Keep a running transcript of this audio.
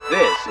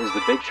is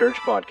the Big Church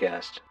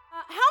Podcast.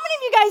 How many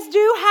of you guys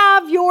do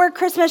have your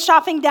Christmas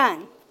shopping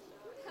done?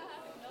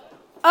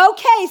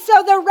 Okay,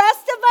 so the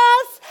rest of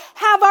us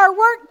have our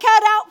work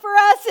cut out for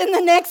us in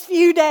the next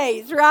few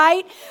days,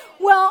 right?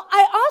 Well,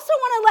 I also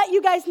want to let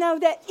you guys know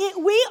that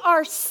we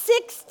are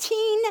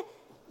 16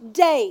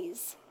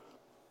 days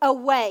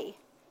away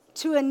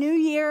to a new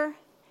year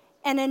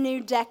and a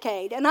new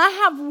decade. And I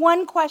have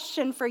one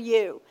question for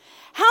you.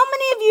 How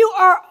many of you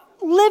are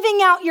living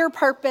out your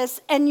purpose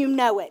and you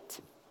know it?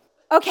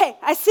 Okay,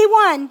 I see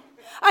one.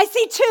 I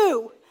see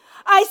two.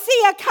 I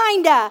see a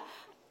kinda.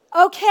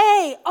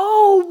 Okay.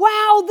 Oh,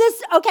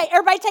 wow. Okay,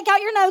 everybody take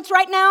out your notes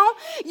right now.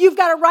 You've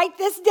got to write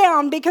this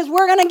down because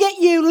we're going to get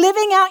you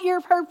living out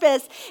your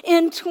purpose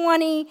in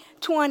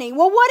 2020.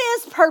 Well, what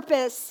is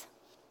purpose?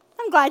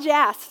 I'm glad you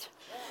asked.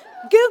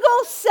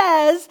 Google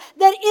says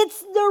that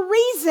it's the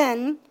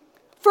reason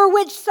for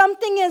which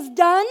something is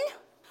done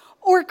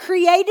or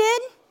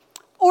created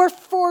or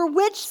for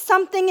which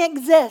something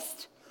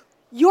exists.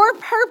 Your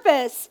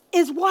purpose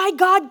is why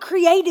God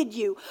created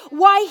you,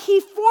 why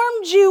He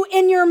formed you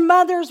in your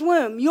mother's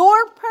womb.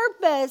 Your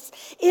purpose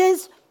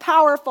is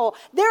powerful.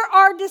 There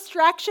are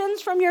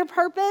distractions from your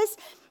purpose,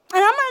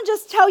 and I'm going to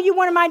just tell you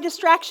one of my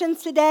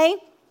distractions today,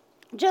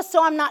 just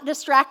so I'm not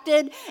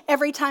distracted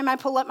every time I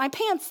pull up my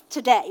pants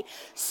today.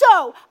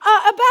 So,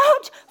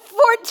 about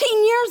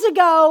 14 years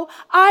ago,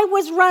 I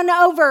was run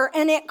over,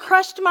 and it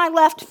crushed my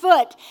left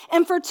foot,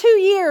 and for 2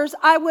 years,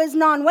 I was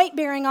non-weight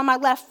bearing on my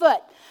left foot.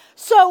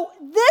 So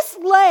this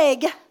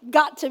leg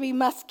got to be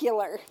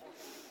muscular.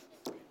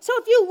 So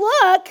if you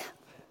look,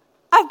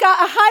 I've got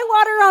a high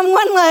water on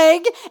one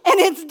leg and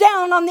it's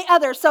down on the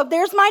other. So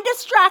there's my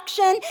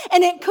distraction,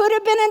 and it could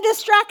have been a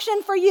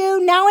distraction for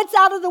you. Now it's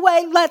out of the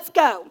way. Let's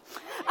go.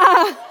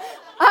 I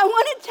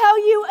want to tell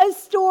you a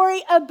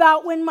story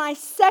about when my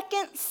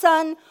second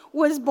son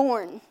was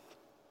born.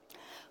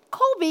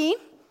 Colby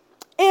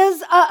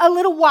is a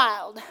little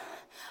wild.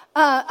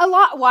 A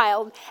lot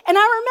wild. And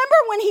I remember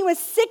when he was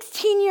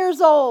 16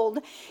 years old,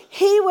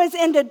 he was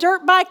into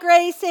dirt bike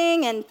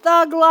racing and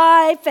thug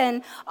life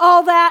and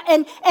all that.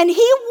 And he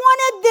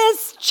wanted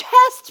this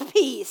chest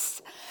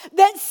piece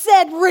that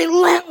said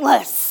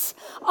relentless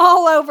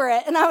all over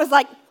it. And I was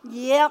like,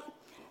 yep,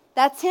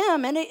 that's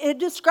him. And it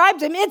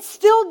describes him. It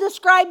still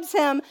describes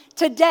him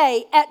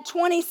today at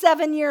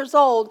 27 years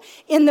old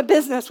in the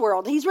business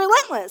world. He's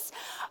relentless.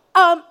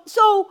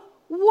 So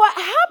what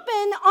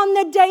happened on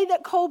the day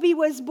that Colby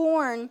was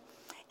born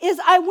is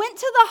I went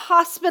to the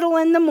hospital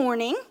in the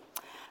morning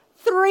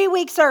 3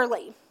 weeks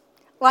early.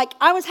 Like,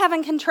 I was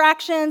having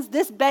contractions.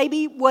 This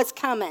baby was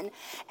coming.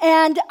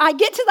 And I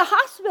get to the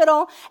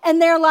hospital,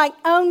 and they're like,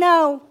 oh,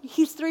 no,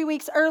 he's 3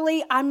 weeks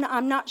early.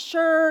 I'm not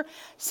sure.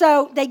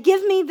 So they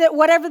give me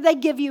whatever they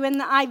give you in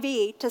the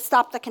IV to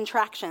stop the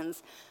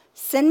contractions.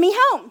 Send me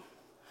home.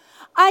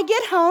 I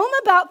get home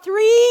about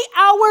 3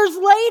 hours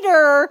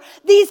later,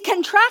 these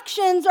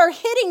contractions are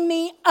hitting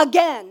me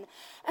again.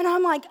 And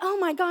I'm like, oh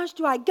my gosh,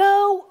 do I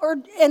go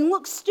and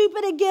look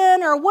stupid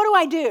again, or what do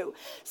I do?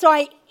 So I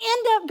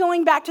end up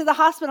going back to the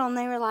hospital, and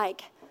they were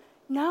like,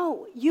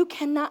 no, you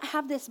cannot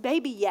have this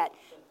baby yet.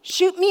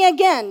 Shoot me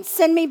again,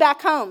 send me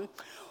back home.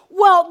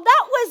 Well,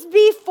 that was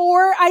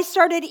before I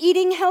started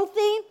eating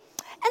healthy.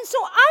 And so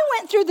I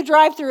went through the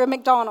drive-thru at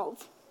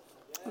McDonald's,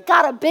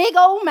 got a big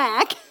old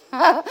Mac,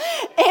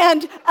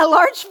 and a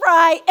large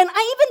fry, and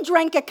I even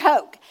drank a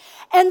Coke.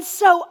 And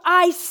so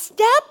I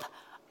step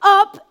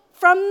up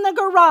from the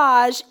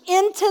garage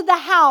into the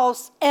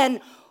house, and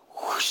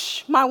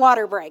whoosh, my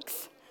water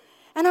breaks.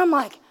 And I'm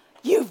like,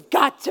 you've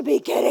got to be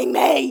kidding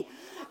me.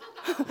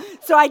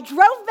 So I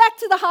drove back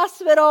to the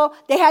hospital.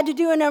 They had to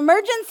do an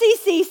emergency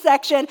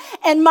C-section,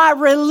 and my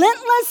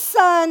relentless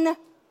son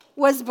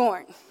was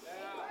born.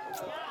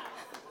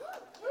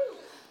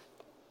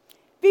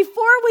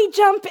 Before we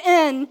jump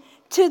in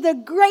to the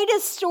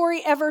greatest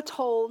story ever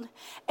told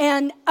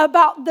and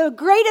about the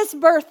greatest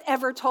birth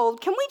ever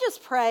told, can we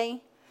just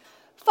pray?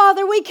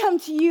 Father, we come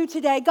to you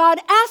today, God,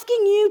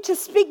 asking you to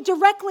speak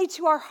directly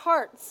to our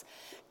hearts,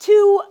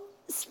 to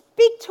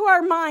speak to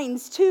our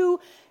minds, to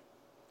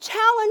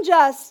challenge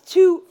us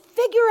to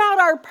figure out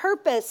our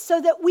purpose so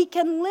that we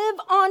can live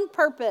on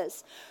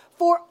purpose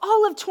for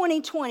all of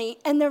 2020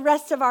 and the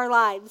rest of our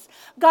lives.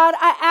 God,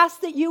 I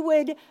ask that you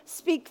would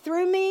speak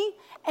through me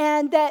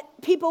and that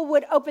people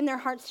would open their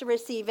hearts to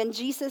receive. In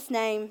Jesus'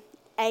 name,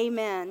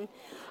 amen.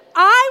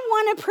 I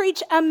want to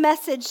preach a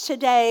message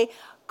today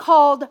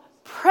called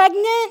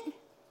Pregnant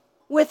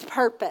with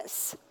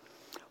Purpose.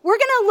 We're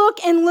going to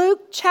look in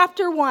Luke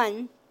chapter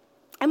 1,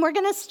 and we're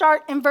going to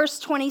start in verse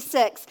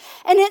 26.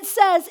 And it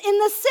says, in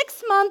the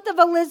 6th month of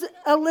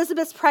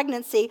Elizabeth's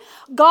pregnancy,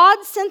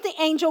 God sent the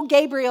angel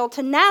Gabriel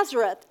to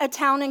Nazareth, a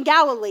town in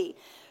Galilee,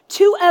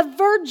 to a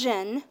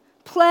virgin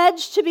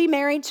pledged to be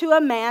married to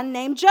a man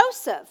named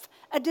Joseph,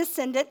 a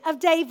descendant of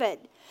David.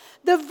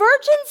 The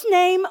virgin's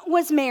name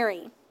was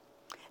Mary.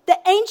 The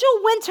angel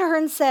went to her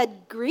and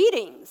said,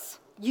 greetings,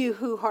 you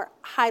who are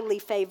highly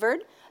favored.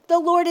 The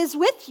Lord is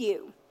with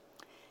you.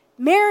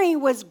 Mary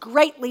was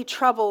greatly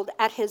troubled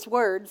at his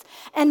words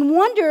and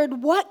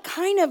wondered what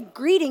kind of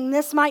greeting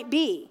this might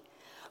be.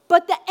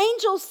 But the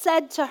angel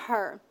said to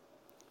her,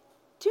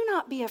 "Do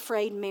not be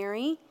afraid,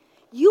 Mary.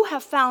 You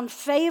have found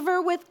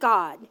favor with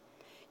God.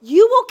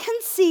 You will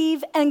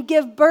conceive and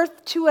give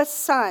birth to a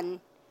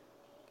son,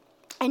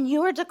 and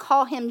you are to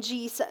call him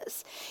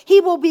Jesus. He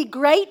will be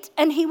great,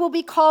 and he will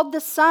be called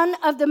the Son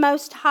of the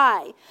Most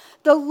High.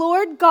 The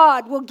Lord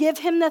God will give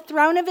him the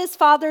throne of his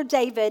father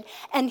David,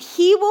 and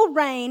he will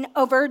reign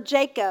over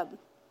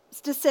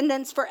Jacob's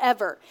descendants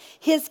forever.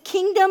 His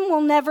kingdom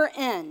will never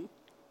end."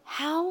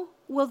 "How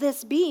will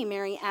this be?"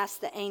 Mary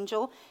asked the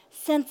angel,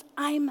 "since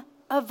I'm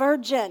a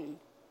virgin."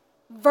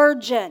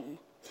 Virgin.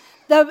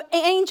 The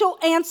angel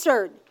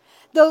answered,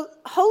 "The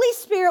Holy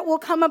Spirit will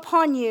come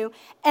upon you,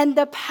 and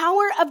the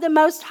power of the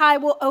Most High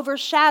will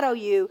overshadow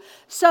you.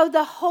 So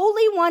the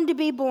Holy One to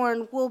be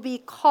born will be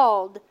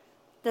called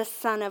the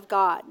Son of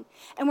God."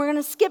 And we're going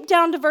to skip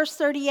down to verse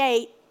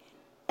 38,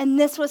 and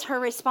this was her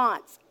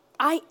response.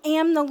 "I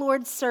am the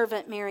Lord's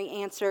servant," Mary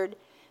answered.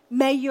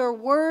 "May your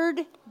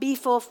word be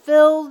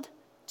fulfilled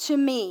to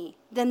me."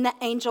 Then the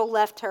angel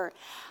left her.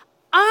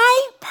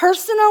 I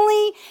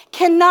personally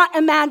cannot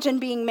imagine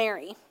being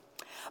Mary.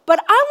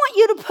 But I want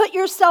you to put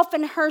yourself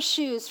in her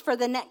shoes for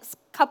the next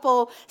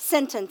couple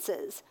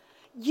sentences.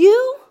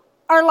 You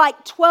are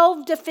like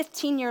 12 to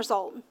 15 years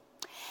old.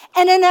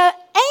 And an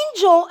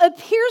angel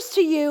appears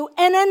to you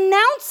and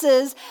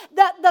announces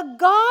that the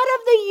God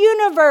of the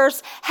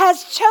universe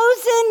has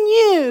chosen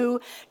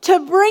you to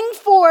bring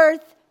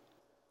forth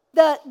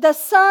the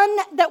son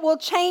that will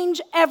change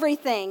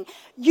everything.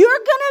 You're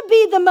going to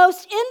be the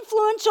most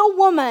influential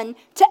woman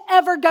to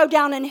ever go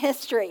down in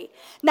history.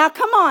 Now,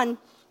 come on,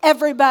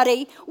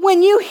 everybody.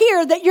 When you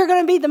hear that you're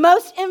going to be the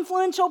most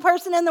influential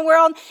person in the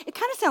world, it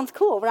kind of sounds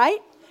cool,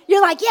 right?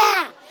 You're like,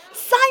 yeah,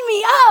 sign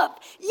me up.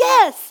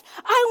 Yes,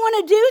 I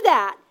want to do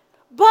that.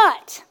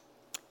 But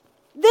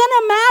then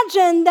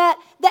imagine that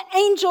the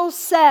angel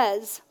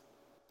says,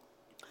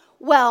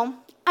 "Well,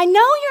 I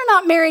know you're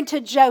not married to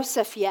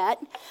Joseph yet,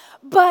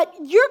 but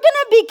you're going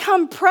to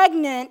become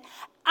pregnant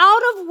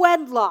out of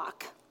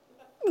wedlock."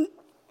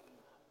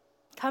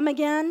 Come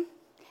again?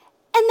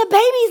 "And the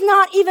baby's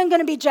not even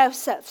going to be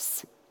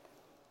Joseph's."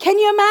 Can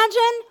you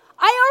imagine?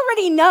 I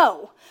already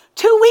know.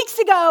 2 weeks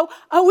ago,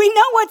 we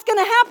know what's going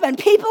to happen.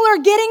 People are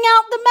getting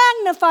out the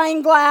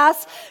magnifying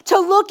glass to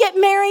look at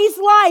Mary's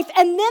life.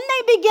 And then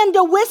they begin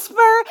to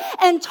whisper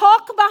and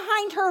talk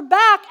behind her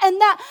back. And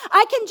that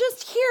I can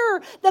just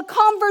hear the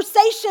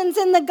conversations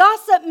in the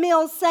gossip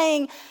mills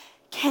saying,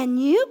 "Can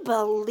you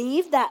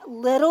believe that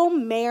little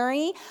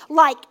Mary,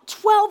 like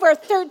 12 or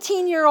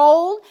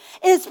 13-year-old,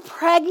 is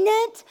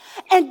pregnant?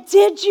 And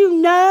did you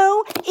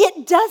know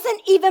it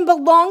doesn't even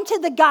belong to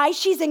the guy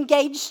she's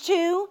engaged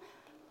to?"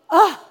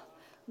 Oh,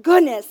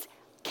 goodness.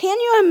 Can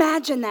you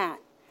imagine that?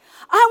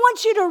 I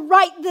want you to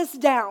write this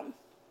down.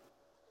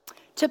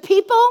 To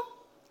people,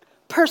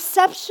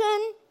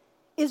 perception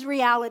is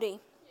reality.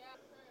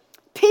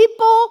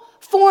 People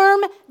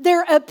form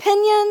their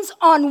opinions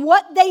on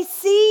what they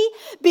see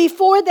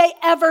before they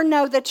ever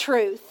know the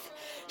truth.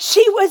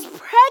 She was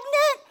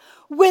pregnant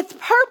with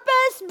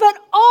purpose, but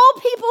all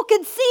people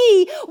could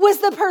see was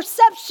the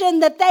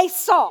perception that they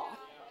saw.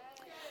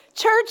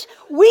 Church,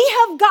 we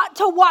have got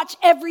to watch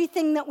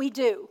everything that we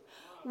do.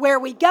 Where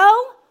we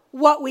go,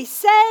 what we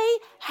say,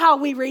 how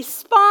we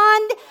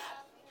respond.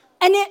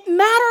 And it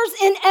matters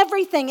in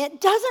everything.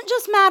 It doesn't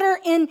just matter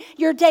in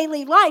your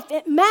daily life.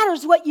 It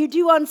matters what you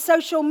do on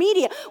social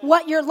media,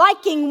 what you're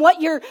liking,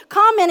 what you're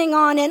commenting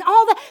on, and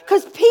all that.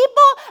 Because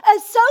people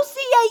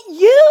associate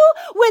you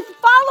with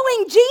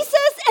following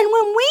Jesus. And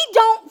when we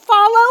don't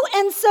follow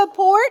and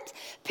support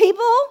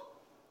people,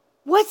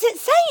 what's it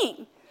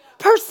saying?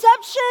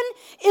 Perception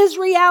is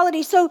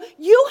reality. So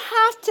you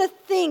have to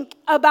think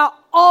about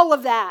all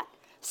of that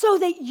so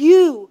that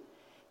you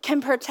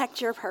can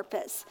protect your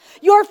purpose.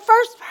 Your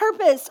first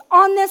purpose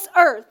on this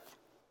earth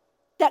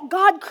that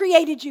God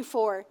created you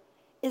for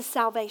is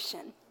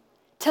salvation,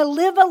 to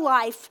live a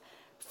life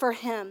for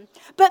Him.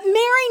 But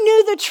Mary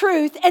knew the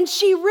truth, and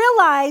she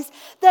realized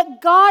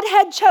that God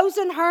had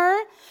chosen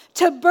her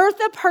to birth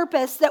a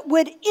purpose that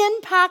would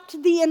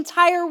impact the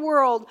entire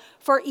world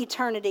for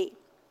eternity.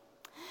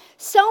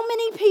 So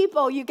many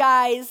people, you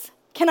guys,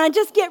 can I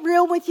just get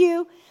real with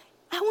you?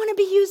 I want to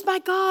be used by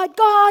God.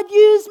 God,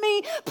 use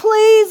me.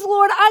 Please,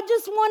 Lord, I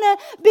just want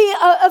to be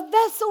a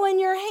vessel in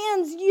your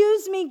hands.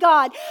 Use me,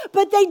 God.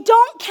 But they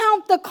don't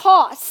count the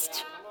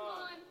cost.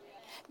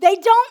 They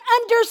don't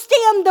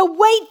understand the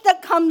weight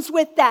that comes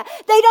with that.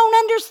 They don't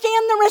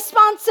understand the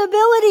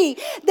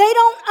responsibility. They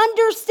don't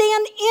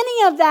understand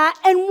any of that.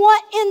 And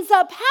what ends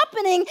up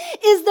happening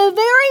is the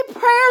very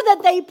prayer that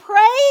they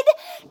prayed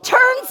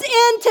turns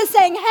into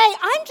saying, "Hey,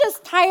 I'm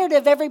just tired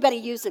of everybody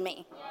using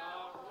me.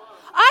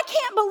 I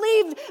can't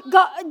believe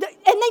God." And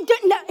they do,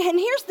 and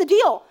here's the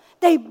deal.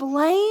 They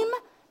blame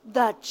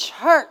the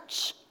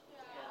church.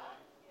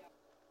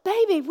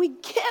 Baby, we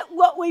get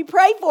what we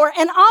pray for.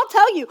 And I'll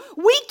tell you,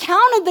 we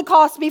counted the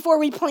cost before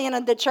we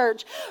planted the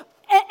church.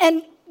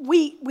 And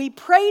we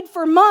prayed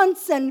for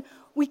months, and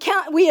we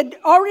had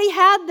already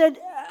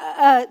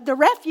had the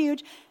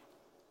refuge,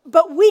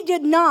 but we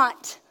did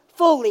not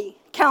fully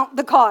count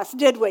the cost,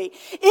 did we?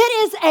 It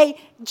is a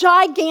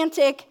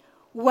gigantic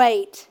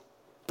weight,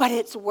 but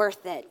it's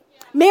worth it.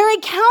 Mary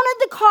counted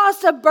the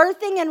cost of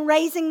birthing and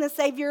raising the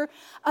Savior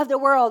of the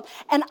world.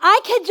 And I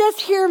could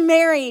just hear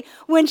Mary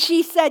when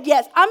she said,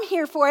 yes, I'm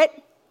here for it.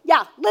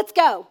 Yeah, let's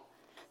go.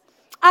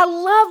 I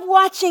love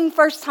watching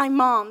first-time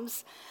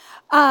moms.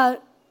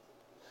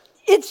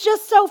 It's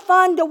just so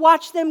fun to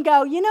watch them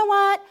go, you know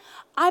what?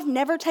 I've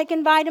never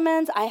taken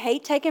vitamins. I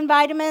hate taking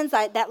vitamins.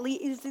 That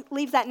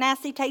leaves that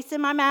nasty taste in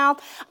my mouth.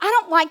 I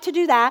don't like to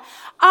do that.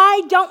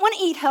 I don't want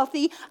to eat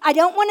healthy. I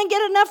don't want to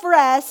get enough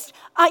rest.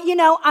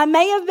 I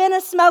may have been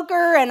a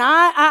smoker, and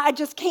I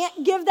just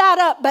can't give that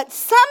up. But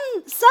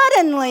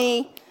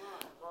suddenly,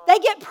 they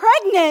get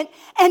pregnant,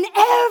 and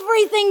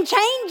everything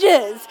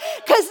changes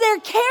because they're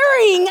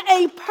carrying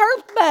a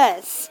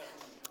purpose.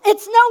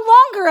 It's no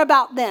longer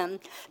about them.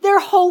 Their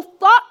whole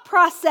thought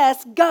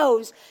process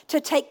goes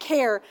to take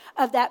care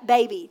of that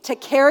baby, to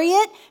carry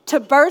it, to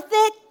birth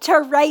it,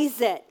 to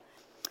raise it.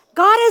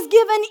 God has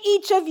given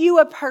each of you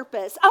a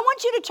purpose. I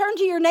want you to turn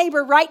to your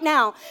neighbor right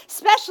now,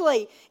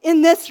 especially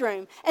in this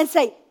room, and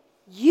say,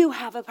 you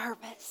have a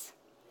purpose.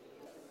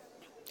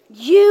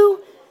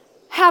 You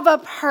have a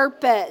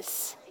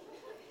purpose.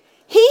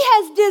 He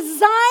has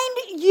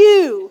designed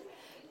you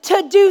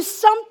to do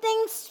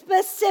something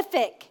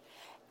specific.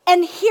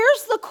 And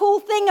here's the cool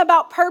thing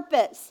about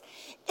purpose.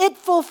 It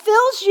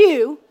fulfills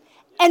you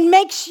and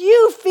makes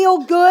you feel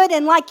good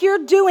and like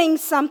you're doing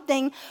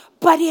something,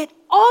 but it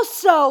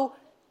also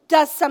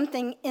does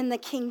something in the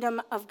kingdom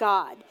of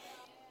God.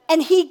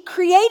 And He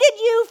created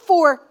you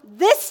for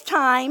this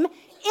time,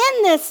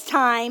 in this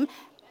time,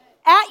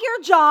 at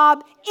your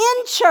job,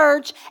 in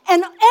church,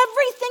 and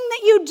everything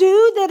that you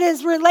do that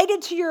is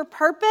related to your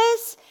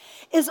purpose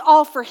is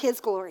all for His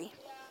glory.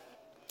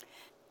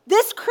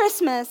 This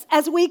Christmas,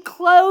 as we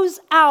close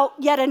out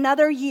yet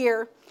another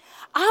year,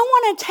 I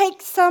want to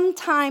take some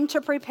time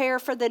to prepare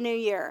for the new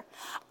year.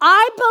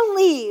 I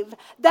believe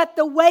that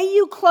the way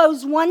you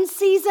close one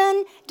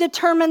season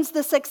determines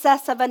the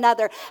success of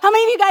another. How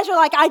many of you guys are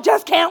like, I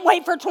just can't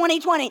wait for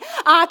 2020.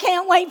 I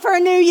can't wait for a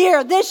new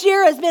year. This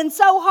year has been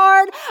so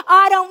hard.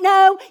 I don't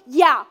know.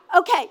 Yeah,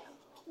 okay.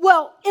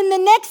 Well, in the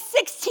next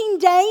 16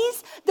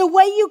 days, the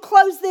way you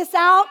close this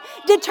out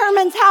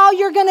determines how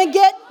you're going to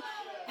get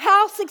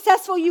how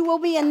successful you will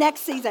be in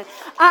next season.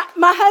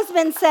 My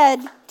husband said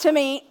to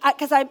me,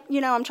 because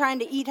I'm trying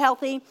to eat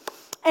healthy,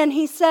 and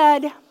he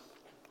said,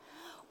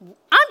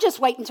 I'm just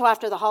waiting until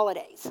after the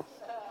holidays.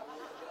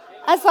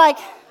 I was like,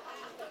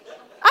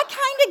 I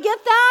kind of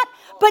get that,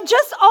 but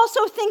just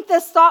also think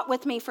this thought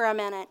with me for a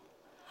minute.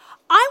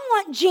 I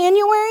want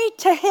January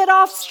to hit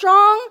off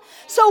strong.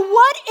 So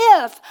what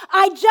if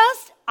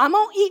I'm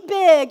going to eat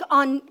big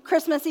on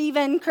Christmas Eve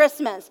and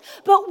Christmas,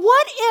 but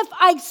what if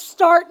I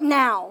start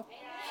now?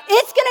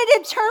 It's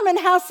going to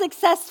determine how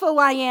successful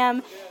I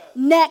am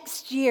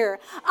next year.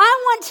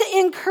 I want to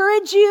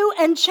encourage you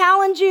and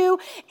challenge you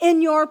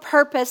in your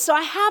purpose. So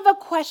I have a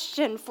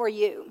question for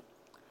you.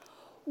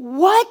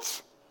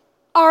 What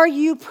are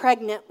you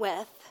pregnant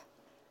with?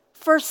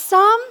 For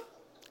some,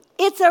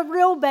 it's a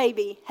real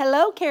baby.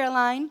 Hello,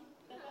 Caroline.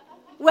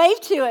 Wave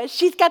to us.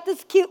 She's got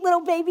this cute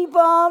little baby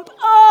bump.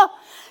 Oh,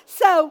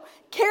 so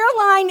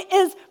Caroline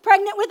is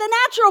pregnant with a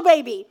natural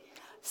baby.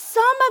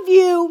 Some of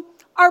you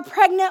are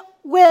pregnant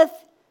with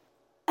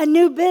a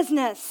new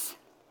business,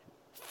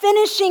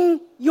 finishing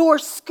your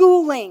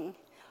schooling.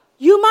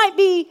 You might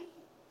be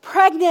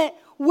pregnant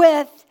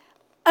with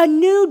a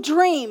new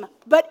dream,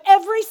 but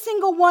every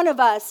single one of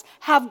us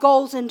have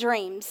goals and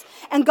dreams.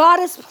 And God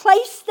has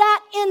placed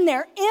that in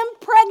there,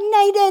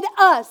 impregnated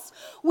us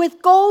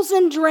with goals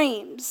and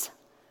dreams.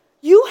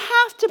 You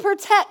have to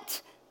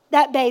protect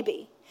that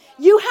baby.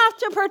 You have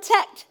to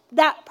protect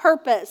that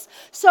purpose.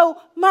 So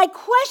my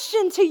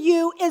question to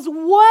you is,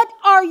 what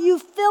are you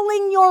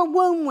filling your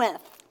womb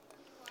with?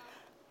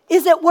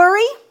 Is it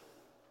worry?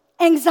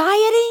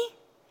 Anxiety?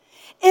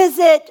 Is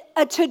it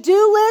a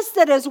to-do list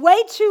that is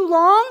way too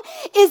long?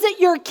 Is it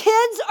your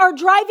kids are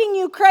driving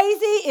you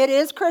crazy? It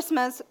is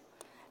Christmas.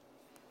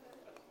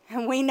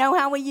 And we know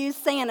how we use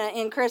Santa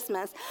in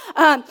Christmas. Is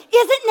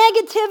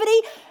it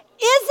negativity?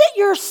 Is it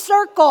your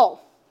circle?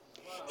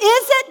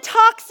 Is it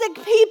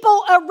toxic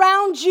people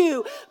around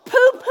you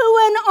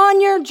poo-pooing on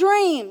your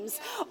dreams?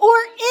 Or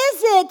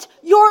is it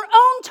your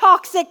own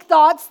toxic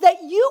thoughts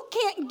that you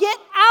can't get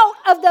out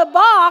of the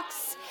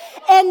box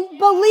and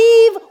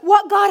believe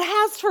what God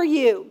has for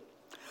you?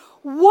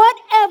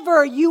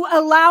 Whatever you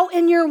allow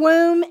in your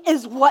womb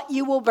is what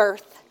you will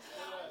birth.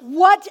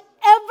 Whatever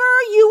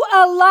you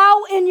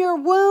allow in your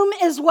womb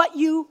is what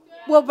you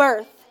will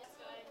birth.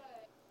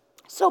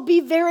 So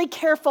be very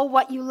careful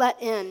what you let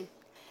in.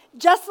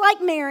 Just like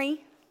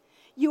Mary,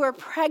 you are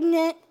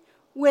pregnant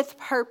with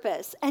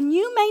purpose. And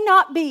you may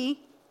not be,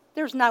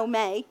 there's no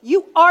may,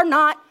 you are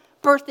not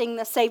birthing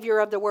the Savior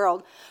of the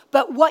world.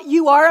 But what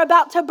you are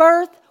about to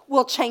birth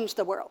will change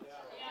the world.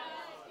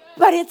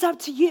 But it's up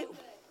to you.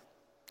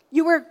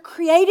 You were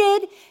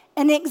created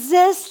and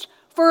exist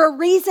for a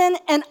reason,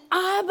 and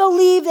I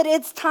believe that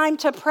it's time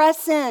to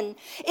press in.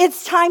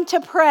 It's time to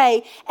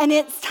pray, and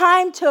it's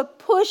time to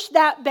push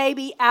that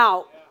baby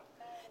out.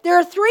 There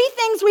are 3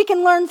 things we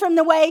can learn from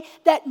the way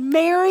that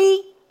Mary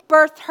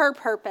birthed her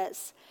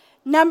purpose.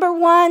 Number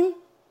 1,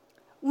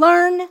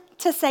 learn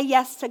to say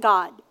yes to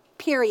God,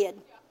 period.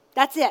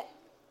 That's it.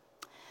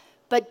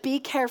 But be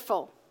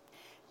careful,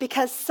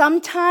 because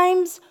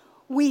sometimes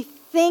we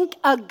think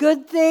a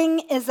good thing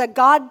is a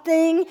God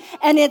thing,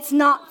 and it's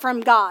not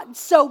from God.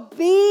 So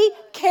be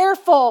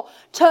careful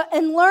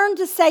and learn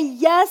to say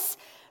yes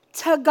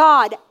to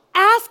God.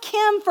 Ask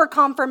Him for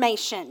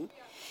confirmation.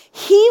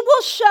 He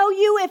will show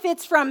you if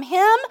it's from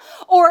Him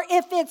or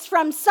if it's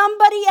from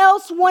somebody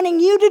else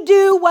wanting you to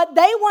do what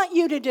they want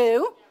you to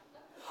do,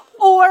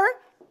 or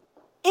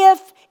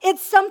if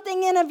it's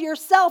something in of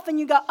yourself and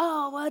you go,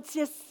 oh, well, it's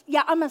just,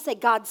 I'm going to say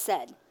God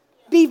said.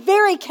 Be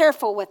very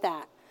careful with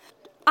that.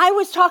 I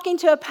was talking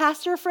to a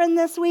pastor friend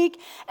this week,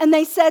 and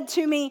they said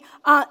to me,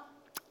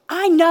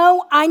 I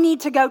know I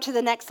need to go to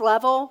the next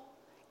level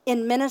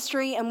in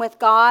ministry and with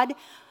God,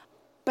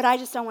 but I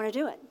just don't want to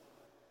do it.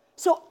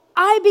 So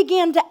I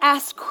began to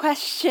ask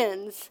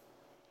questions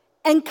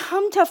and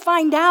come to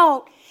find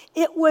out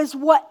it was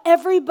what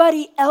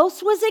everybody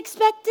else was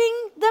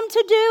expecting them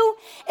to do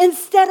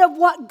instead of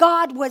what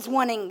God was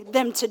wanting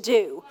them to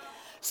do.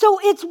 So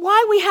it's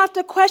why we have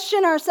to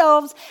question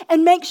ourselves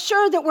and make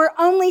sure that we're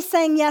only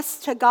saying yes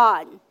to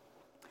God.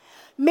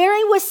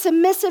 Mary was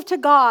submissive to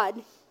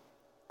God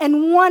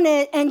and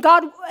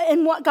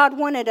what God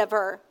wanted of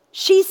her.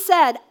 She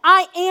said,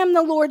 I am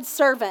the Lord's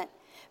servant.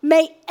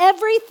 May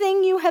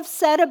everything you have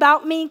said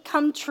about me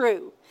come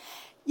true.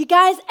 You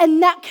guys,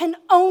 and that can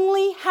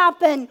only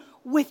happen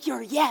with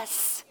your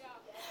yes.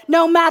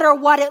 No matter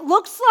what it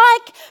looks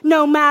like,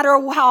 no matter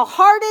how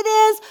hard it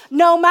is,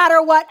 no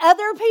matter what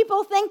other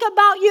people think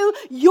about you,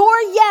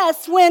 your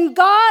yes, when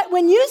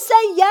you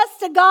say yes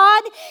to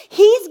God,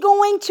 He's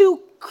going to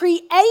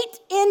create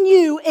in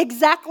you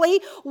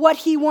exactly what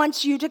He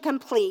wants you to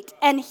complete.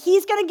 And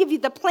He's going to give you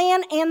the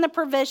plan and the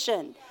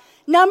provision.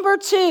 Number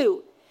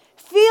 2,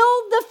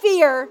 feel the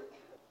fear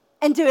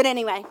and do it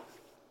anyway.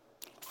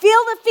 Feel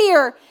the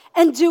fear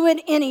and do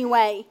it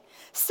anyway.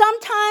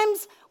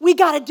 Sometimes we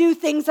got to do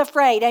things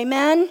afraid,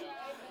 amen?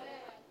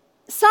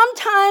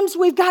 Sometimes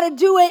we've got to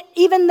do it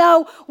even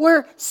though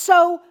we're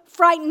so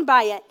frightened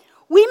by it.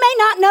 We may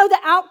not know the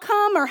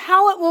outcome or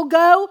how it will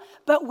go,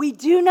 but we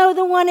do know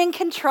the one in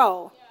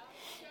control.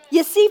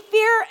 You see,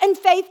 fear and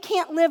faith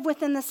can't live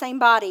within the same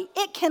body.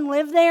 It can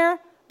live there,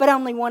 but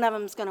only one of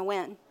them is going to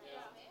win.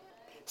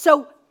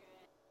 So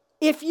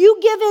if you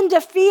give in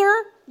to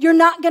fear, you're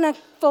not going to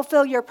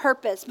fulfill your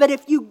purpose. But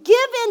if you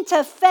give in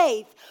to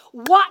faith,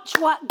 watch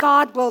what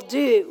God will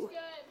do.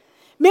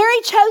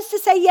 Mary chose to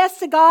say yes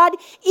to God,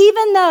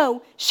 even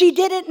though she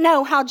didn't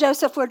know how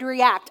Joseph would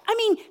react. I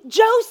mean,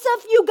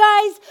 Joseph, you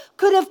guys,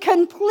 could have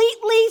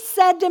completely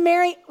said to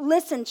Mary,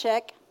 listen,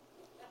 chick,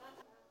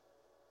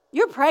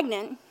 you're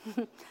pregnant,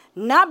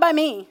 not by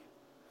me.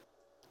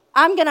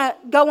 I'm going to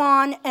go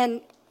on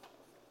and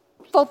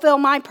fulfill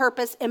my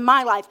purpose in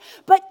my life.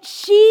 But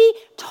she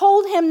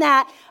told him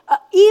that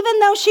even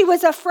though she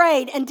was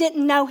afraid and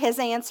didn't know his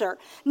answer.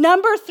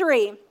 Number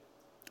 3,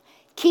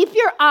 keep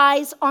your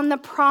eyes on the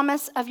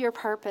promise of your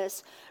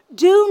purpose.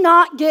 Do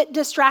not get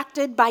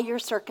distracted by your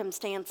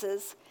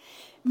circumstances.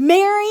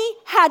 Mary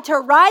had to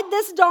ride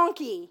this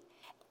donkey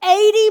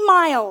 80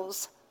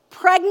 miles,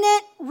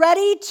 pregnant,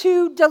 ready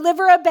to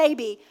deliver a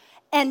baby,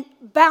 and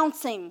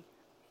bouncing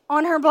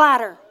on her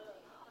bladder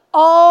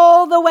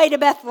all the way to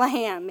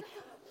Bethlehem.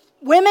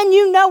 Women,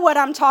 you know what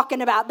I'm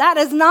talking about. That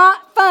is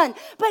not fun.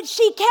 But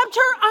she kept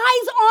her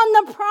eyes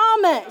on the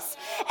promise.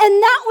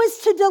 And that was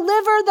to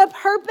deliver the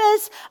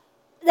purpose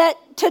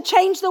to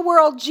change the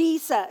world,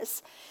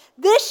 Jesus.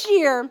 This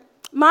year,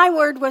 my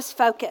word was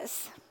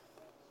focus.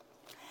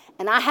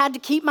 And I had to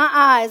keep my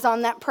eyes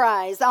on that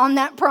prize, on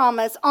that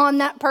promise, on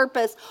that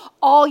purpose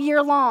all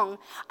year long.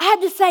 I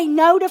had to say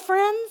no to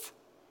friends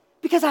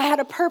because I had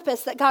a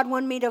purpose that God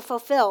wanted me to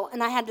fulfill,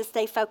 and I had to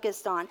stay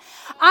focused on.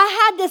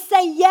 I had to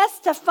say yes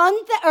to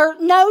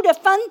no to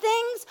fun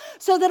things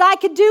so that I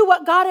could do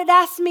what God had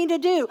asked me to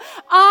do.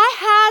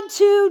 I had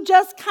to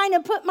just kind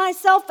of put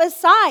myself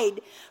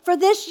aside for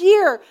this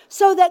year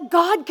so that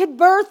God could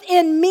birth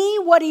in me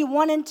what He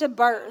wanted to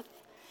birth.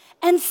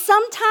 And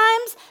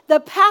sometimes the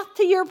path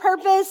to your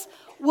purpose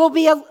will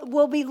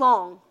be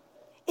long.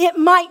 It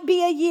might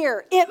be a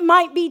year. It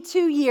might be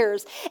 2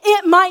 years.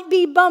 It might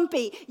be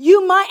bumpy.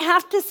 You might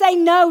have to say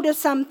no to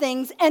some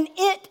things, and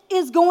it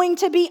is going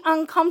to be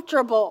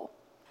uncomfortable.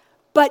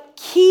 But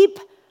keep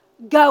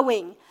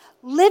going.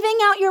 Living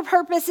out your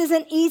purpose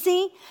isn't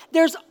easy.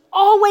 There's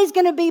always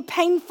going to be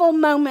painful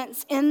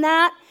moments in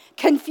that,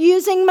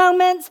 confusing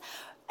moments,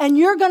 and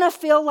you're going to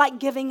feel like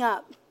giving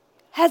up.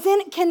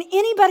 Can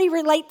anybody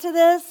relate to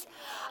this?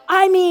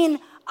 I mean,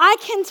 I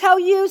can tell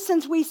you,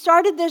 since we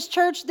started this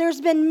church,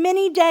 there's been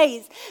many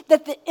days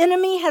that the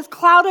enemy has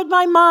clouded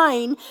my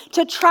mind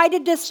to try to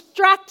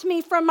distract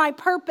me from my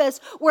purpose,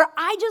 where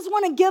I just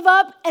want to give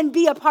up and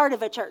be a part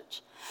of a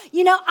church.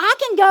 You know,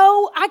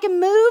 I can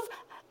move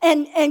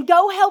and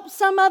go help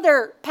some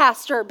other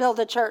pastor build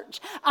a church.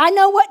 I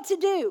know what to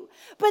do.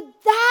 But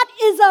that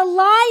is a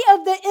lie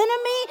of the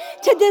enemy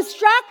to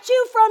distract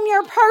you from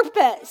your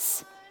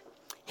purpose.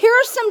 Here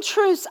are some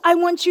truths I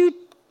want you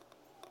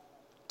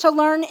to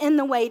learn in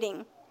the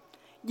waiting.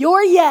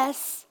 Your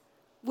yes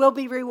will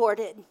be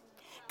rewarded.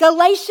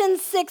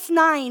 Galatians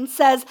 6:9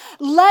 says,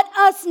 "Let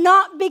us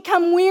not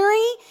become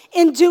weary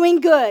in doing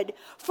good,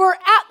 for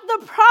at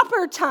the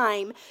proper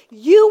time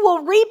you will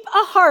reap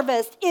a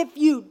harvest if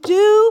you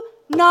do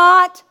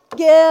not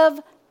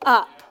give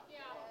up."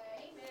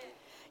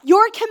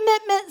 Your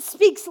commitment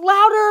speaks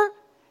louder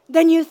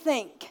than you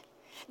think.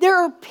 There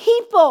are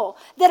people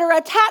that are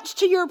attached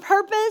to your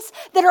purpose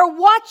that are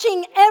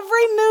watching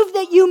every move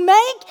that you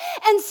make,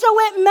 and so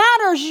it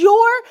matters.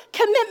 Your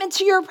commitment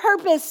to your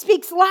purpose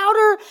speaks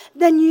louder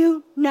than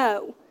you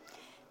know.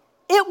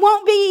 It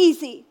won't be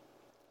easy,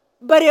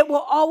 but it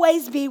will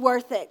always be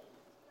worth it.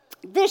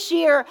 This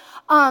year,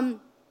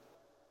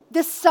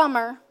 this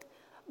summer,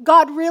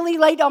 God really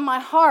laid on my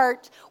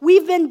heart.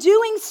 We've been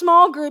doing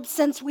small groups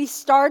since we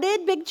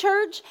started Big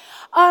Church,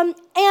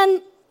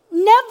 and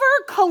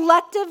never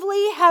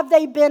collectively have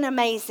they been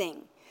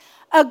amazing.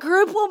 A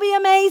group will be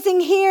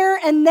amazing here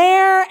and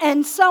there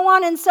and so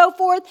on and so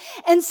forth.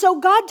 And so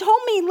God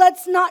told me,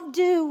 let's not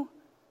do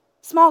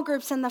small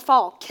groups in the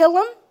fall. Kill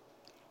them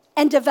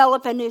and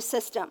develop a new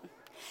system.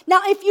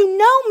 Now, if you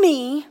know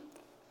me,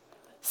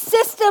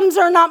 systems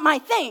are not my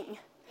thing.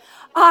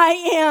 I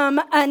am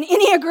an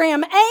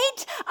Enneagram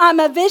 8. I'm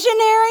a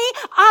visionary.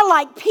 I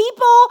like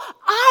people.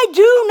 I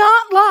do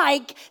not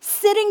like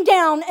sitting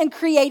down and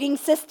creating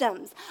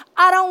systems.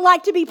 I don't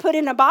like to be put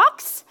in a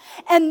box.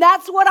 And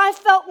that's what I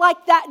felt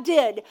like that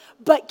did.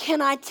 But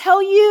can I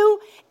tell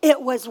you,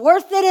 it was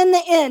worth it in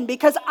the end,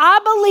 because I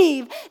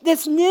believe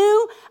this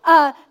new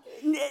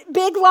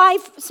Big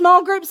Life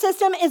small group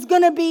system is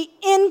going to be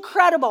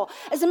incredible.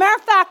 As a matter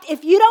of fact,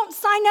 if you don't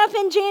sign up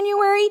in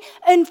January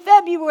and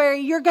February,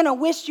 you're going to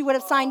wish you would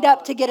have signed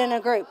up to get in a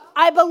group.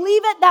 I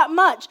believe it that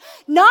much.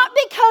 Not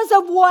because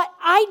of what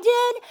I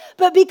did,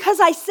 but because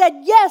I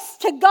said yes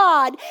to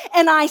God,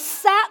 and I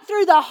sat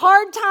through the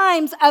hard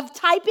times of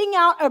typing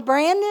out a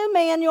brand new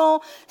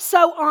manual,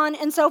 so on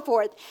and so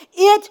forth.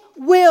 It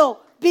will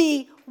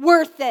be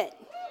worth it.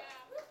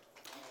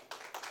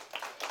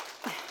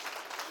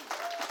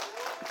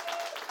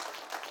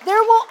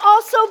 There will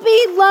also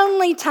be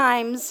lonely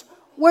times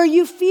where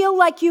you feel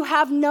like you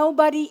have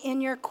nobody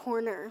in your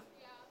corner.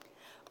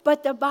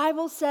 But the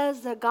Bible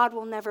says that God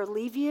will never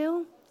leave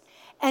you,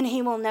 and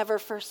He will never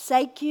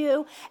forsake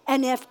you.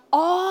 And if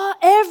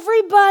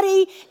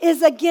everybody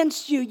is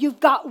against you, you've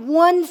got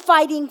one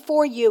fighting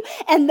for you,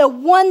 and the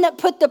one that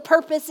put the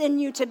purpose in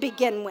you to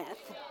begin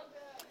with.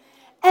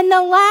 And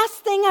the last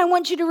thing I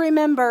want you to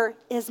remember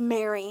is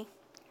Mary.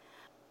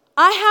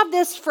 I have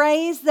this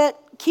phrase that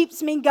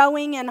keeps me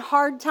going in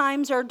hard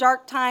times or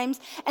dark times,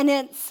 and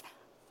it's,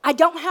 I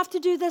don't have to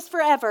do this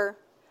forever,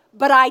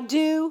 but I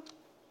do,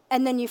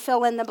 and then you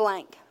fill in the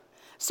blank.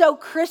 So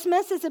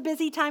Christmas is a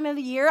busy time of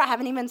the year. I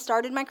haven't even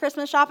started my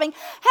Christmas shopping.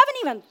 Haven't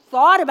even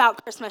thought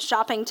about Christmas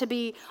shopping, to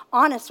be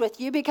honest with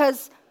you,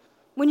 because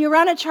when you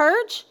run a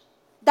church,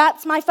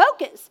 that's my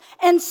focus.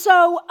 And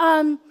so,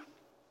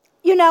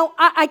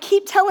 I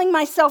keep telling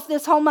myself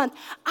this whole month,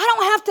 I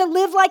don't have to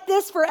live like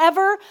this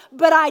forever,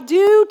 but I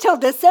do till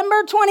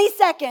December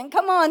 22nd.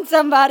 Come on,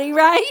 somebody,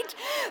 right?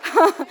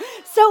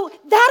 So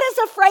that is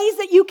a phrase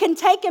that you can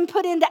take and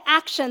put into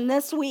action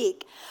this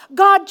week.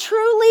 God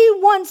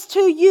truly wants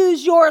to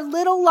use your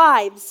little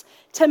lives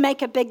to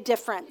make a big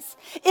difference.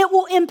 It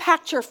will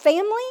impact your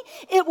family.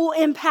 It will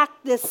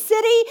impact this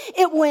city.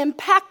 It will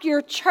impact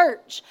your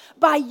church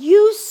by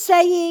you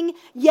saying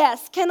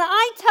yes. Can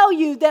I tell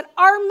you that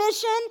our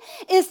mission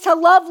is to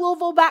love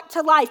Louisville back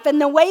to life?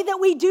 And the way that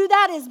we do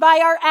that is by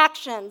our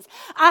actions.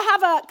 I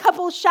have a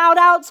couple shout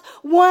outs.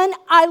 One,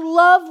 I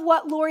love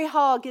what Lori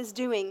Hogg is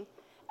doing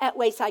at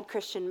Wayside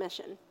Christian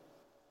Mission.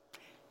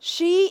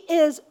 She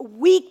is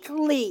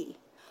weekly,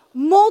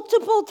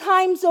 multiple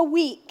times a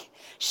week.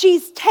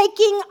 She's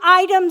taking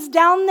items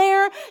down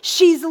there.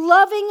 She's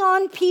loving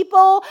on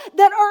people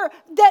that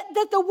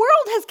the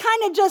world has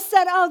kind of just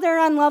said, oh, they're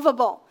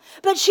unlovable.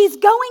 But she's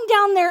going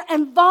down there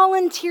and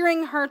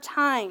volunteering her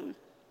time.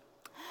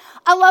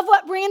 I love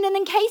what Brandon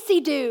and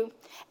Casey do.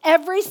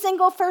 Every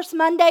single first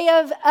Monday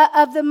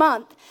of the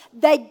month,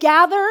 they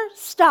gather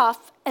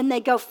stuff and they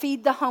go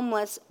feed the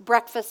homeless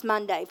breakfast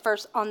Monday,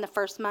 on the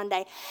first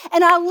Monday.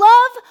 And I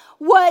love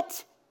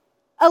what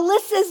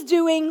Alyssa's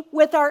doing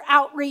with our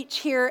outreach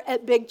here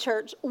at Big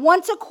Church.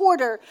 Once a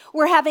quarter,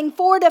 we're having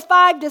 4 to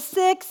 5 to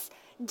 6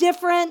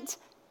 different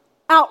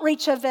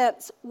outreach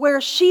events where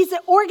she's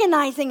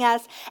organizing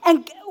us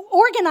and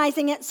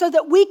organizing it so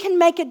that we can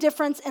make a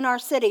difference in our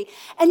city.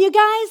 And you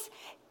guys,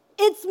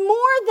 It's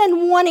more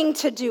than wanting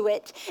to do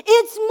it.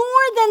 It's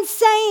more than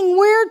saying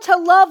we're to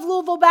love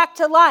Louisville back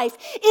to life.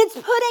 It's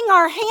putting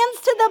our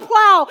hands to the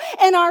plow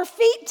and our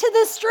feet to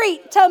the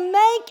street to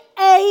make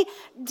a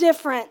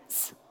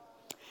difference.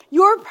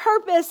 Your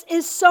purpose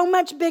is so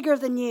much bigger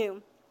than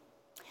you.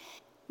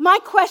 My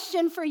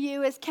question for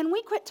you is, can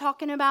we quit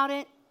talking about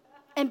it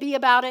and be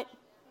about it?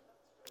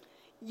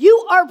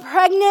 You are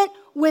pregnant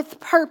with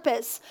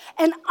purpose.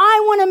 And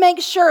I want to make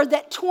sure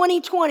that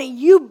 2020,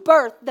 you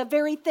birth the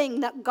very thing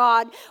that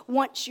God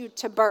wants you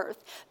to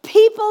birth.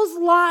 People's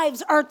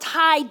lives are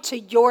tied to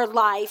your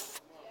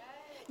life.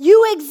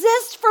 You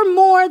exist for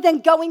more than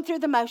going through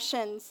the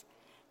motions,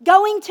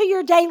 going to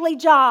your daily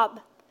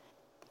job,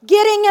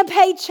 getting a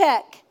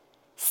paycheck,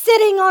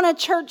 sitting on a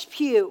church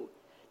pew.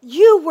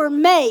 You were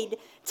made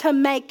to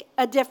make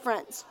a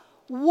difference.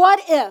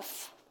 What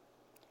if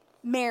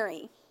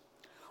Mary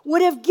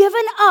would have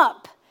given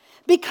up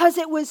because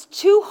it was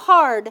too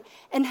hard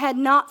and had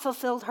not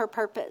fulfilled her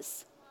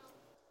purpose?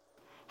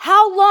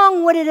 How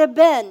long would it have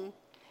been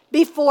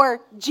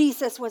before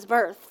Jesus was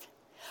birthed?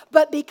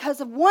 But because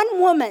of one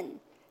woman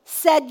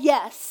said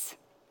yes,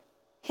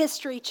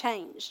 history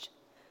changed.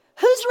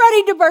 Who's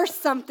ready to birth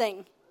something?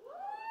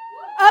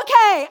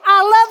 Okay,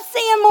 I love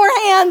seeing more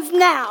hands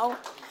now.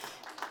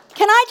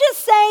 Can I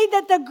just say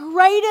that the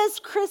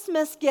greatest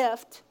Christmas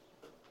gift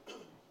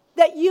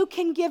that you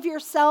can give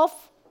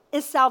yourself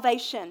is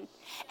salvation.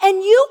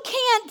 And you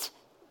can't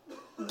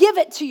give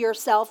it to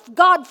yourself.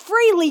 God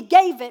freely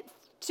gave it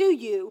to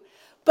you,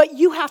 but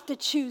you have to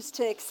choose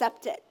to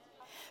accept it.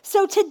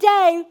 So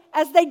today,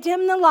 as they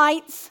dim the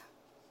lights,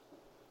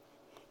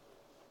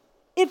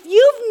 if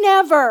you've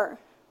never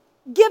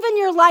given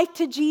your life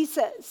to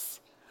Jesus,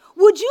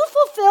 would you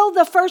fulfill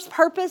the first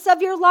purpose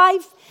of your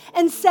life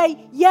and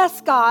say,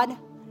 yes, God,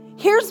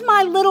 here's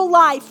my little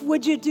life.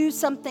 Would you do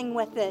something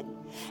with it?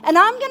 And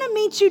I'm going to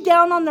meet you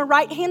down on the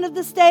right hand of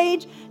the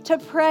stage to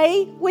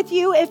pray with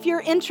you if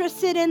you're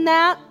interested in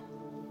that.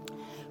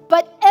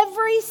 But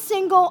every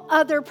single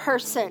other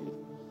person,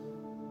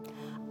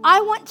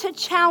 I want to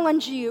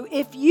challenge you,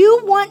 if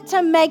you want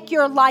to make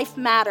your life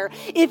matter,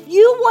 if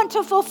you want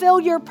to fulfill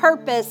your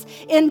purpose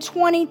in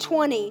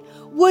 2020,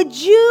 would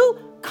you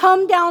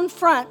come down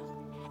front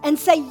and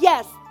say,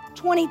 yes,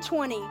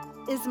 2020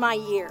 is my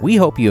year? We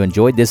hope you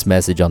enjoyed this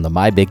message on the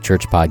My Big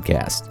Church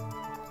podcast.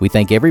 We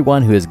thank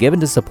everyone who has given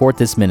to support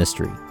this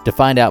ministry. To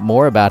find out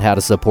more about how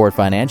to support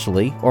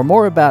financially or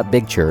more about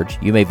Big Church,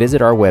 you may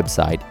visit our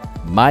website,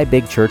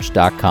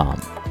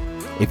 mybigchurch.com.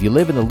 If you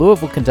live in the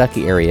Louisville,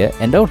 Kentucky area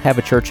and don't have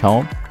a church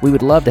home, we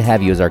would love to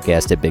have you as our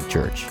guest at Big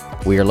Church.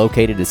 We are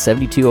located at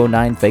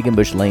 7209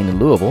 Fagenbush Lane in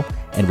Louisville,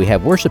 and we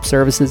have worship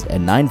services at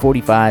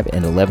 9:45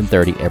 and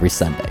 11:30 every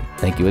Sunday.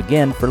 Thank you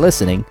again for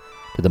listening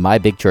to the My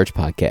Big Church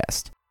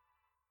podcast.